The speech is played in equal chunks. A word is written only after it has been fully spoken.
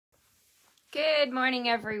Good morning,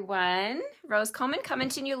 everyone. Rose Coleman coming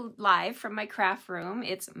to you live from my craft room.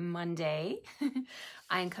 It's Monday.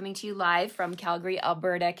 I'm coming to you live from Calgary,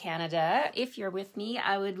 Alberta, Canada. If you're with me,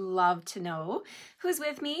 I would love to know who's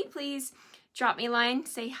with me. Please drop me a line,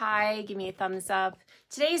 say hi, give me a thumbs up.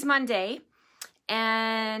 Today's Monday,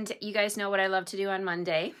 and you guys know what I love to do on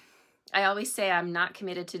Monday. I always say I'm not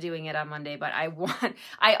committed to doing it on Monday, but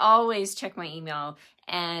I always check my email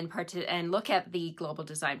and look at the Global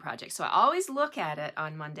Design Project. So I always look at it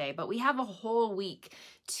on Monday, but we have a whole week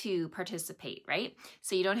to participate, right?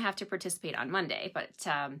 So you don't have to participate on Monday, but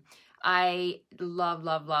I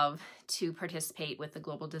love to participate with the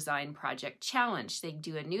Global Design Project Challenge. They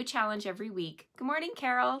do a new challenge every week. Good morning,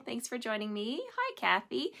 Carol. Thanks for joining me. Hi,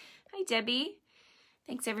 Kathy. Hi, Debbie.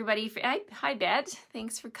 Thanks everybody for, hi Bet,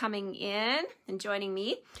 thanks for coming in and joining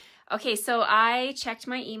me. Okay, so I checked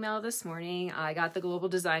my email this morning. I got the Global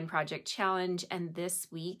Design Project Challenge, and this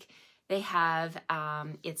week they have,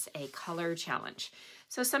 it's a color challenge.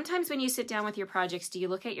 So sometimes when you sit down with your projects, do you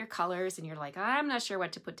look at your colors and you're like, I'm not sure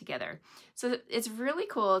what to put together. So it's really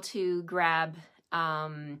cool to grab,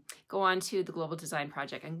 go on to the Global Design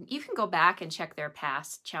Project, and you can go back and check their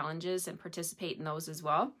past challenges and participate in those as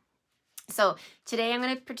well. So today I'm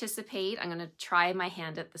going to participate. I'm going to try my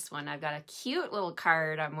hand at this one. I've got a cute little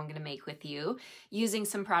card I'm going to make with you using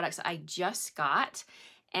some products I just got.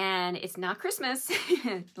 And it's not Christmas.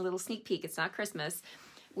 A little sneak peek. It's not Christmas.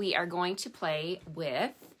 We are going to play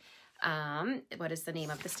with, what is the name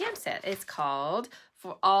of the stamp set? It's called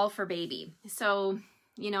All for Baby. So,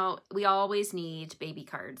 you know, we always need baby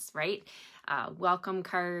cards, right? Welcome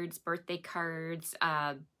cards, birthday cards,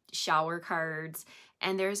 shower cards.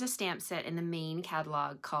 And there's a stamp set in the main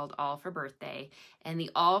catalog called All for Birthday. And the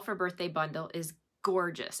All for Birthday bundle is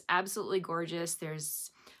gorgeous, absolutely gorgeous. There's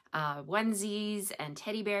onesies and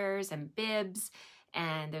teddy bears and bibs.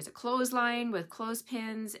 And there's a clothesline with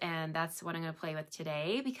clothespins. And that's what I'm going to play with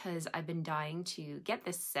today because I've been dying to get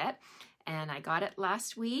this set. And I got it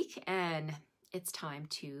last week and it's time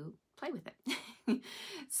to play with it.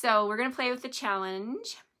 So we're going to play with the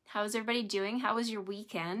challenge. How's everybody doing? How was your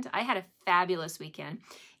weekend? I had a fabulous weekend.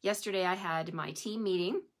 Yesterday I had my team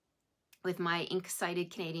meeting with my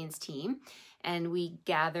Ink-Cited Canadians team, and we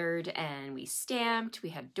gathered and we stamped. We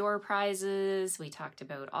had door prizes. We talked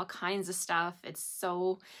about all kinds of stuff. It's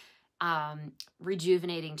so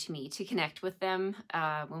rejuvenating to me to connect with them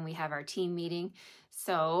when we have our team meeting.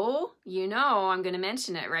 So, you know, I'm going to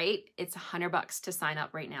mention it, right? It's $100 to sign up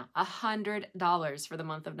right now. $100 for the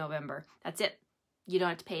month of November. That's it. You don't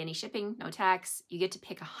have to pay any shipping, no tax. You get to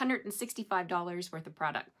pick $165 worth of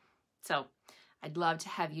product. So I'd love to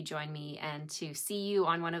have you join me and to see you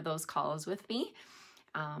on one of those calls with me.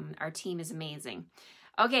 Our team is amazing.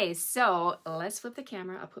 Okay, so let's flip the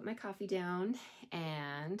camera. I'll put my coffee down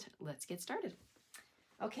and let's get started.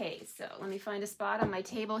 Okay, so let me find a spot on my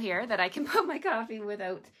table here that I can put my coffee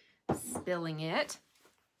without spilling it.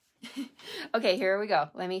 Okay, here we go.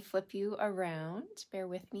 Let me flip you around. Bear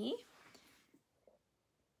with me.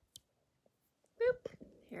 Boop.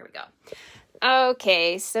 Here we go.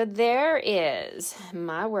 Okay, so there is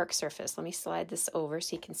my work surface. Let me slide this over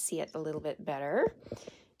so you can see it a little bit better.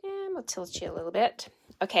 And we'll tilt you a little bit.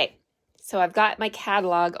 Okay, so I've got my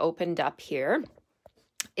catalog opened up here.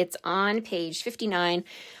 It's on page 59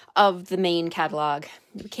 of the main catalog.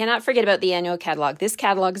 We cannot forget about the annual catalog. This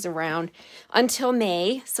catalog is around until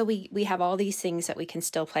May, so we have all these things that we can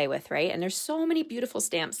still play with, right? And there's so many beautiful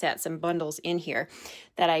stamp sets and bundles in here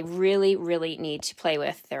that I really need to play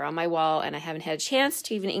with. They're on my wall, and I haven't had a chance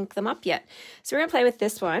to even ink them up yet. So we're going to play with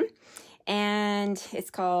this one, and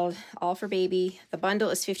it's called All for Baby. The bundle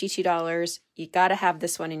is $52. You got to have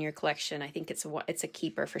this one in your collection. I think it's a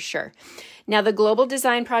keeper for sure. Now, the Global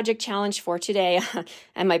Design Project Challenge for today,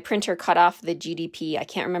 and my printer cut off the GDP. I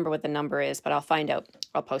can't remember what the number is, but I'll find out.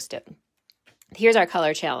 I'll post it. Here's our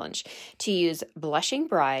color challenge: to use Blushing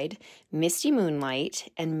Bride, Misty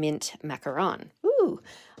Moonlight, and Mint Macaron. Ooh,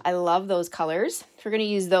 I love those colors. We're going to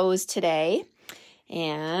use those today,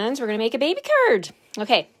 and we're going to make a baby card.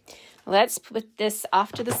 Okay. Let's put this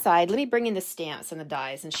off to the side. Let me bring in the stamps and the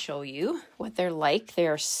dies and show you what they're like. They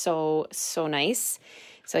are so nice.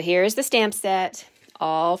 So here's the stamp set,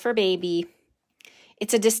 All for Baby.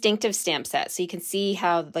 It's a distinctive stamp set. So you can see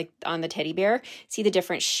how, like on the teddy bear, see the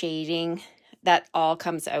different shading that all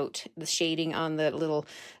comes out. The shading on the little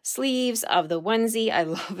sleeves of the onesie. I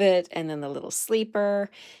love it. And then the little sleeper,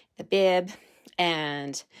 the bib.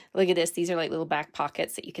 And look at this. These are like little back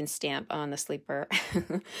pockets that you can stamp on the sleeper.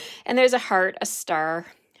 And there's a heart, a star,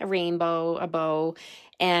 a rainbow, a bow,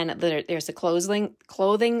 and there's a clothesline,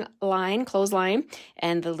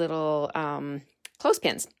 and the little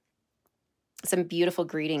clothespins. some beautiful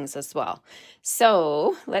greetings as well.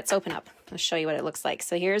 So let's open up. I'll show you what it looks like.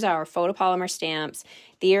 So here's our photopolymer stamps.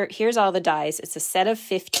 Here's all the dies. It's a set of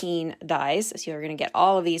 15 dies. So you're going to get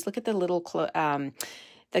all of these. Look at the little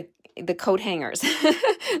the coat hangers,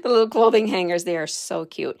 the little clothing hangers. They are so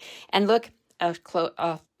cute. And look, I'll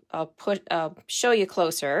show you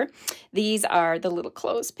closer. These are the little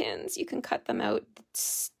clothespins. You can cut them out.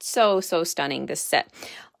 It's so stunning, this set.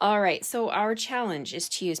 All right, so our challenge is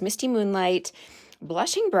to use Misty Moonlight,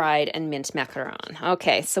 Blushing Bride, and Mint Macaron.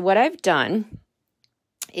 Okay, so what I've done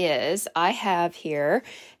is I have here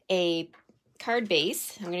a card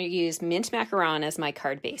base. I'm going to use Mint Macaron as my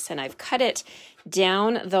card base, and I've cut it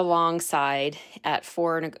down the long side at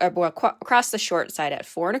across the short side at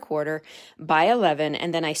 4 1/4 by 11,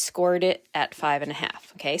 and then I scored it at 5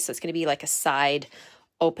 1/2. Okay, so it's going to be like a side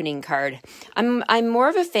opening card. I'm more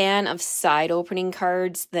of a fan of side opening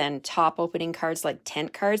cards than top opening cards like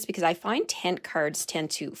tent cards, because I find tent cards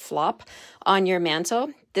tend to flop on your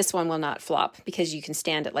mantle. This one will not flop because you can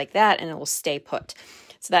stand it like that and it will stay put.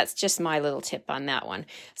 So that's just my little tip on that one.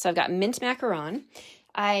 So I've got Mint Macaron.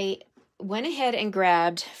 I went ahead and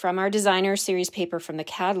grabbed from our designer series paper from the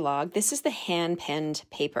catalog. This is the hand penned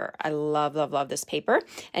paper. I love this paper,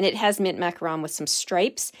 and it has Mint Macaron with some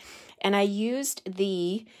stripes. And I used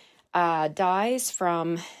the dies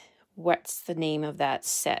from, what's the name of that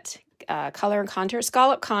set? Color and Contour,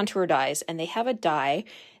 Scallop Contour dies. And they have a die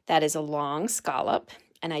that is a long scallop.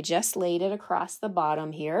 And I just laid it across the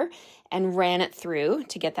bottom here and ran it through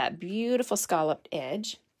to get that beautiful scalloped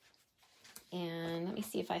edge. And let me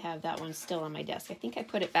see if I have that one still on my desk. I think I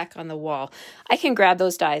put it back on the wall. I can grab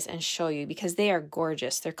those dies and show you because they are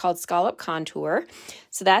gorgeous. They're called Scallop Contour.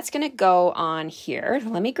 So that's going to go on here.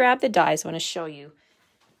 Let me grab the dies. I want to show you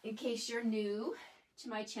in case you're new to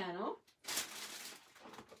my channel.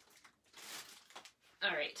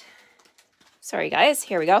 All right. Sorry, guys.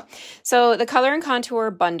 Here we go. So the Color and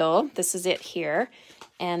Contour bundle, this is it here.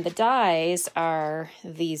 And the dies are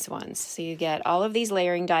these ones. So you get all of these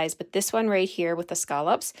layering dies, but this one right here with the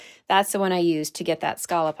scallops, that's the one I used to get that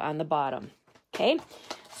scallop on the bottom. Okay,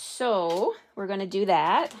 so we're going to do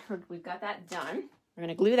that. We've got that done. We're going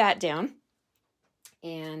to glue that down.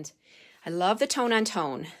 And I love the tone on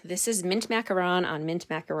tone. This is Mint Macaron on Mint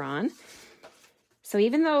Macaron. So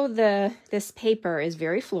even though this paper is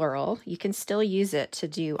very floral, you can still use it to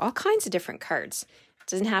do all kinds of different cards. It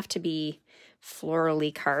doesn't have to be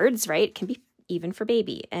florally cards, right? It can be even for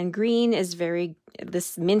baby. And green is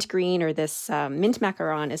this mint green or this Mint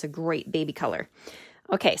Macaron is a great baby color.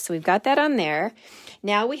 Okay, so we've got that on there.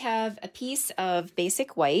 Now we have a piece of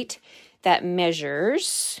basic white that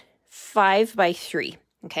measures 5 by 3.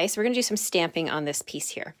 Okay, so we're going to do some stamping on this piece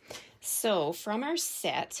here. So from our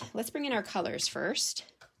set, let's bring in our colors first.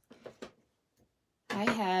 I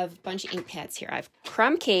have a bunch of ink pads here. I have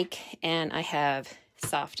Crumb Cake and I have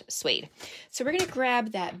Soft Suede. So we're going to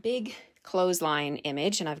grab that big clothesline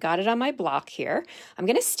image, and I've got it on my block here. I'm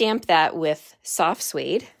going to stamp that with Soft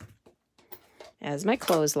Suede as my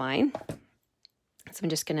clothesline. So I'm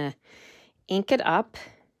just going to ink it up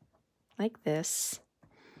like this.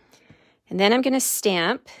 And then I'm going to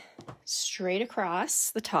stamp straight across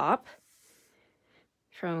the top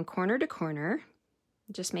from corner to corner,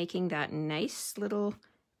 just making that nice little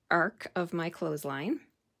arc of my clothesline.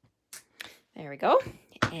 There we go.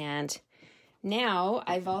 And now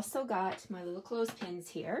I've also got my little clothespins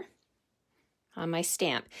here on my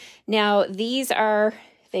stamp. Now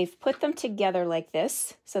they've put them together like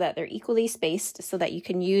this so that they're equally spaced so that you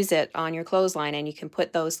can use it on your clothesline, and you can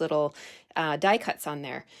put those little die cuts on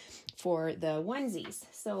there for the onesies.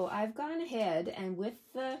 So I've gone ahead and with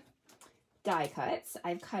the die cuts,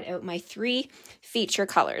 I've cut out my 3 feature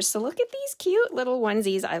colors. So look at these cute little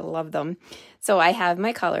onesies. I love them. So I have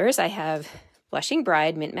my colors. I have Blushing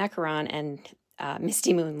Bride, Mint Macaron, and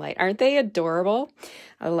Misty Moonlight. Aren't they adorable?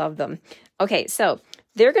 I love them. Okay, so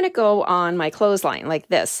they're going to go on my clothesline like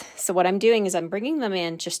this. So what I'm doing is I'm bringing them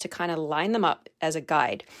in just to kind of line them up as a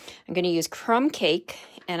guide. I'm going to use Crumb Cake,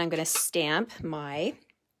 and I'm going to stamp my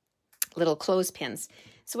little clothespins.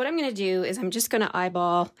 So what I'm going to do is I'm just going to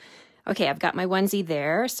eyeball. Okay, I've got my onesie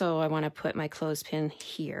there, so I want to put my clothespin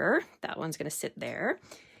here. That one's going to sit there.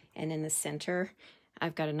 And in the center,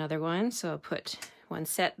 I've got another one, so I'll put one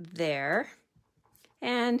set there.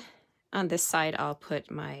 And on this side, I'll put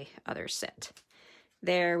my other set.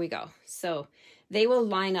 There we go. So they will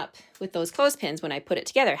line up with those clothespins when I put it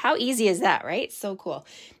together. How easy is that, right? So cool.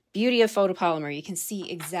 Beauty of photopolymer. You can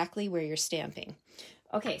see exactly where you're stamping.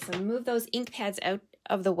 Okay, so move those ink pads out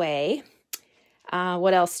of the way.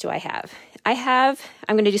 What else do I have?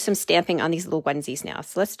 I'm going to do some stamping on these little onesies now.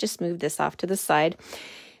 So let's just move this off to the side.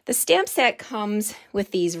 The stamp set comes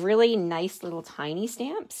with these really nice little tiny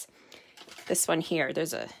stamps. This one here,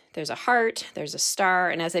 there's a heart, there's a star,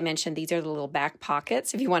 and as I mentioned, these are the little back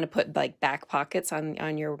pockets if you want to put like back pockets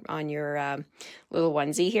on your little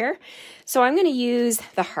onesie here. So I'm going to use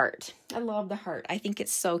the heart. I love the heart. I think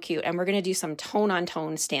it's so cute, and we're going to do some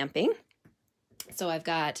tone-on-tone stamping. So I've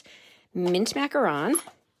got Mint Macaron,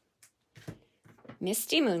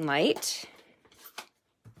 Misty Moonlight,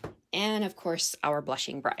 and of course our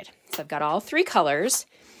Blushing Bride. So I've got all three colors,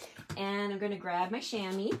 and I'm going to grab my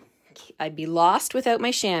chamois. I'd be lost without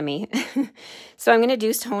my chamois. So I'm going to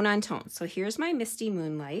do tone on tone. So here's my Misty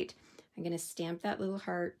Moonlight. I'm going to stamp that little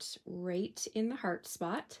heart right in the heart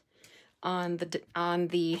spot on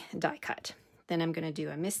the die cut. Then I'm going to do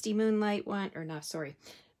a Misty Moonlight one, or no, sorry,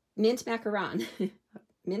 Mint Macaron.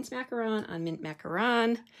 Mint Macaron on Mint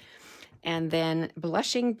Macaron, and then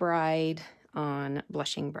Blushing Bride on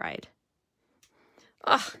Blushing Bride.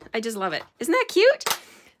 Oh, I just love it. Isn't that cute?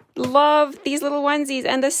 Love these little onesies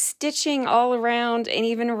and the stitching all around and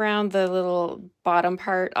even around the little bottom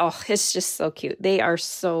part. Oh, it's just so cute. They are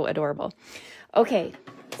so adorable. Okay,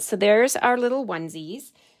 so there's our little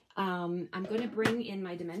onesies. I'm going to bring in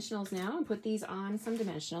my dimensionals now and put these on some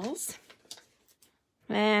dimensionals.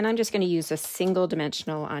 And I'm just going to use a single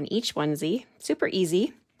dimensional on each onesie. Super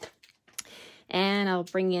easy. And I'll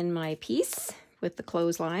bring in my piece with the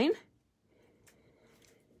clothesline.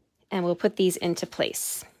 And we'll put these into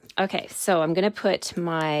place. Okay, so I'm going to put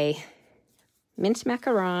my Mint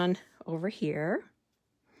Macaron over here.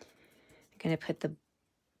 I'm going to put the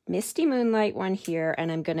Misty Moonlight one here,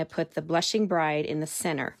 and I'm going to put the Blushing Bride in the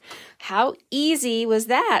center. How easy was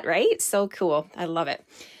that, right? So cool. I love it.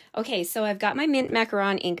 Okay, so I've got my Mint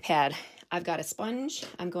Macaron ink pad. I've got a sponge.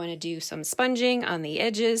 I'm going to do some sponging on the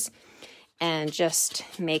edges and just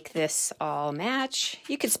make this all match.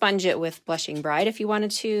 You could sponge it with Blushing Bride if you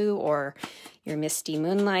wanted to, or your Misty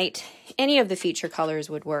Moonlight. Any of the feature colors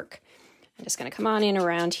would work. I'm just going to come on in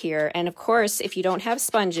around here. And of course, if you don't have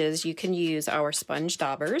sponges, you can use our sponge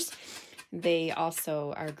daubers. They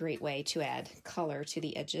also are a great way to add color to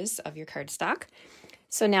the edges of your cardstock.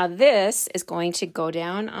 So now this is going to go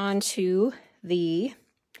down onto the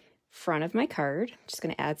front of my card. Just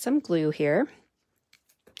going to add some glue here.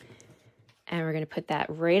 And we're going to put that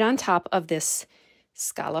right on top of this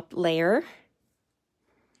scallop layer.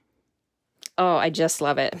 Oh, I just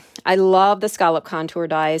love it. I love the scallop contour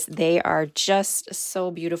dies. They are just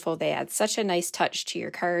so beautiful. They add such a nice touch to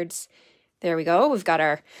your cards. There we go. We've got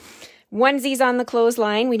our onesies on the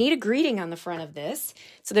clothesline. We need a greeting on the front of this.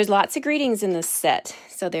 So there's lots of greetings in this set.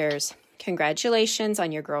 So there's congratulations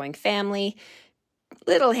on your growing family,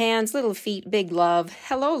 little hands, little feet, big love,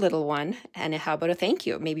 hello little one, and how about a thank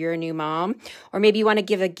you? Maybe you're a new mom, or maybe you want to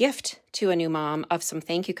give a gift to a new mom of some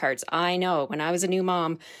thank you cards. I know when I was a new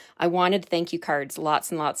mom, I wanted thank you cards, lots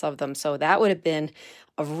and lots of them. So that would have been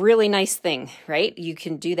a really nice thing, right? You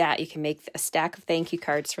can do that. You can make a stack of thank you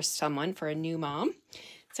cards for someone, for a new mom.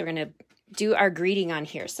 So we're going to do our greeting on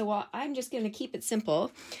here. So I'm just going to keep it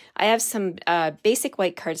simple. I have some basic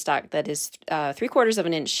white cardstock that is 3/4 of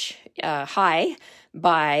an inch high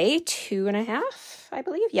by 2.5, I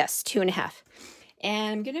believe. Yes, 2.5.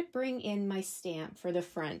 And I'm going to bring in my stamp for the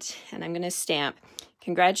front, and I'm going to stamp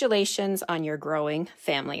congratulations on your growing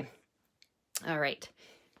family. All right.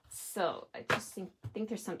 So I just think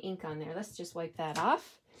there's some ink on there. Let's just wipe that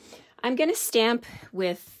off. I'm going to stamp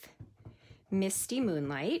with Misty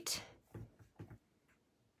Moonlight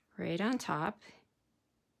right on top,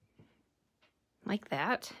 like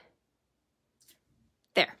that.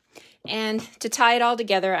 There. And to tie it all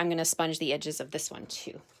together, I'm going to sponge the edges of this one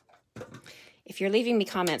too. If you're leaving me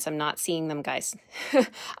comments, I'm not seeing them, guys. Here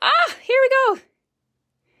we go.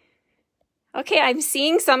 Okay, I'm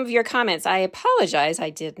seeing some of your comments. I apologize.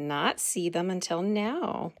 I did not see them until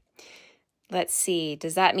now. Let's see.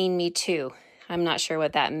 Does that mean me too? I'm not sure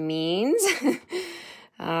what that means.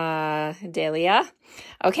 Delia.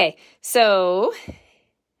 Okay, so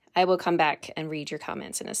I will come back and read your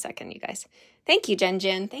comments in a second, you guys. Thank you,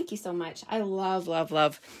 Jen. Thank you so much. I love, love,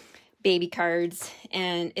 love baby cards,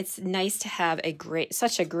 and it's nice to have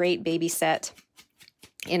such a great baby set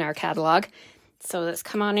in our catalog. So let's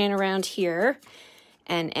come on in around here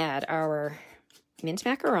and add our Mint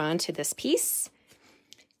Macaron to this piece.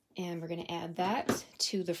 And we're going to add that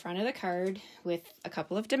to the front of the card with a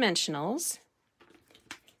couple of dimensionals.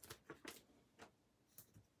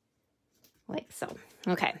 Like so.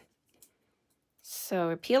 Okay. So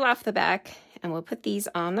we peel off the back and we'll put these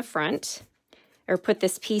on the front, or put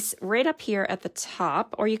this piece right up here at the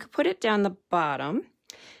top, or you could put it down the bottom.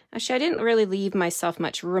 Actually, I didn't really leave myself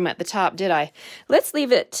much room at the top, did I? Let's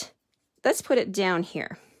put it down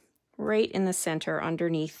here. right in the center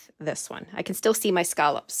underneath this one. I can still see my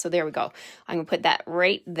scallops, so there we go. I'm gonna put that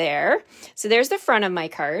right there. So there's the front of my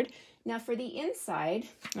card. Now for the inside,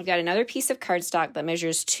 I've got another piece of cardstock that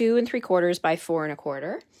measures 2 3/4 by 4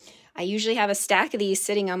 1/4. I usually have a stack of these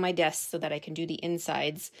sitting on my desk so that I can do the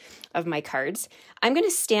insides of my cards. I'm going to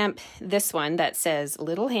stamp this one that says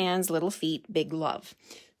little hands, little feet, big love.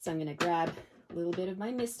 So I'm going to grab a little bit of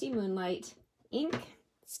my Misty Moonlight ink,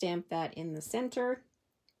 stamp that in the center.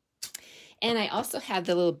 And I also have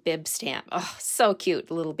the little bib stamp. Oh, so cute,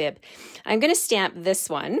 the little bib. I'm going to stamp this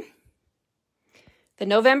one. The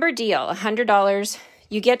November deal, $100.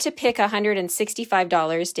 You get to pick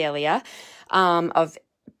 $165, Dahlia, of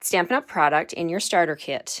Stampin' Up! Product in your starter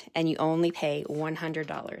kit, and you only pay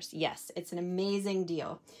 $100. Yes, it's an amazing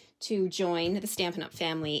deal to join the Stampin' Up!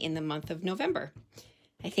 Family in the month of November.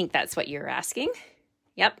 I think that's what you're asking.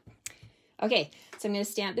 Yep. Okay, so I'm going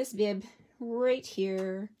to stamp this bib right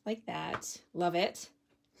here like that. Love it.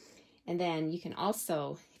 And then you can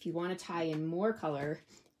also, if you want to tie in more color,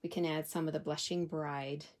 we can add some of the Blushing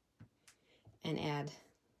Bride and add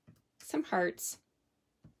some hearts.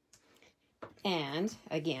 And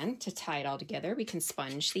again, to tie it all together, we can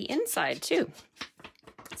sponge the inside too.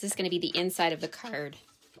 This is going to be the inside of the card.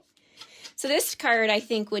 So this card, I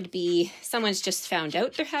think, would be someone's just found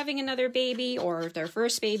out they're having another baby or their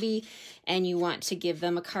first baby, and you want to give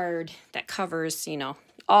them a card that covers, you know,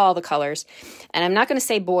 all the colors. And I'm not going to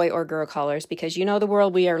say boy or girl colors because you know the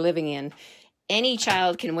world we are living in. Any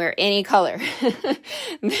child can wear any color.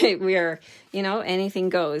 We are, you know, anything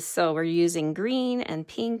goes. So we're using green and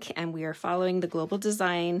pink, and we are following the Global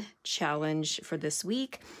Design Challenge for this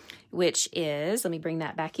week, which is, let me bring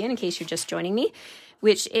that back in case you're just joining me,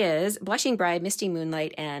 which is Blushing Bride, Misty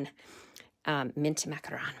Moonlight, and Mint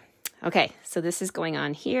Macaron. Okay, so this is going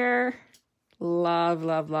on here. Love,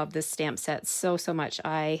 love, love this stamp set so, so much.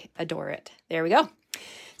 I adore it. There we go.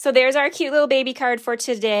 So there's our cute little baby card for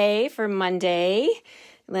today, for Monday.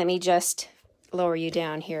 Let me just lower you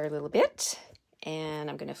down here a little bit, and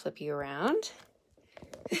I'm going to flip you around.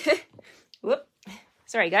 Whoop.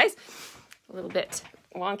 Sorry, guys. A little bit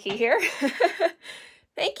wonky here.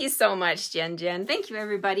 Thank you so much, Jen. Thank you,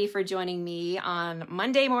 everybody, for joining me on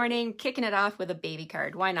Monday morning, kicking it off with a baby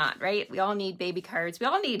card. Why not, right? We all need baby cards. We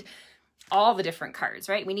all need all the different cards,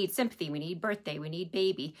 right? We need sympathy. We need birthday. We need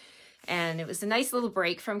baby. And it was a nice little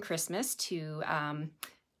break from Christmas to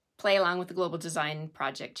play along with the Global Design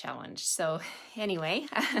Project Challenge. So anyway,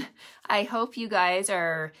 I hope you guys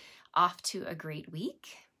are off to a great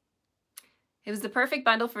week. It was the perfect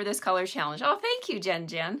bundle for this color challenge. Oh, thank you,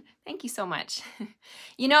 Jen. Thank you so much.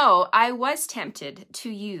 You know, I was tempted to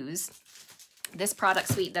use this product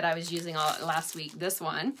suite that I was using last week, this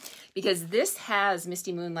one, because this has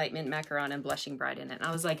Misty Moonlight, Mint Macaron, and Blushing Bride in it. And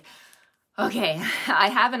I was like, okay, I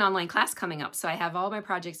have an online class coming up, so I have all my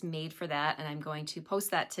projects made for that, and I'm going to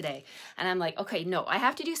post that today. And I'm like, okay, no, I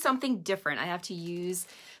have to do something different. I have to use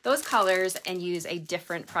those colors and use a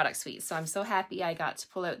different product suite. So I'm so happy I got to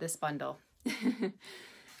pull out this bundle.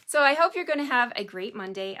 So I hope you're going to have a great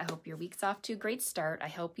Monday. I hope your week's off to a great start. I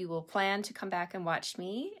hope you will plan to come back and watch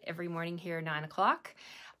me every morning here at 9 o'clock.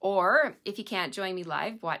 Or if you can't join me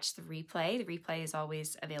live, watch the replay. The replay is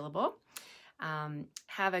always available.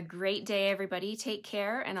 Have a great day, everybody. Take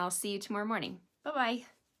care, and I'll see you tomorrow morning. Bye-bye.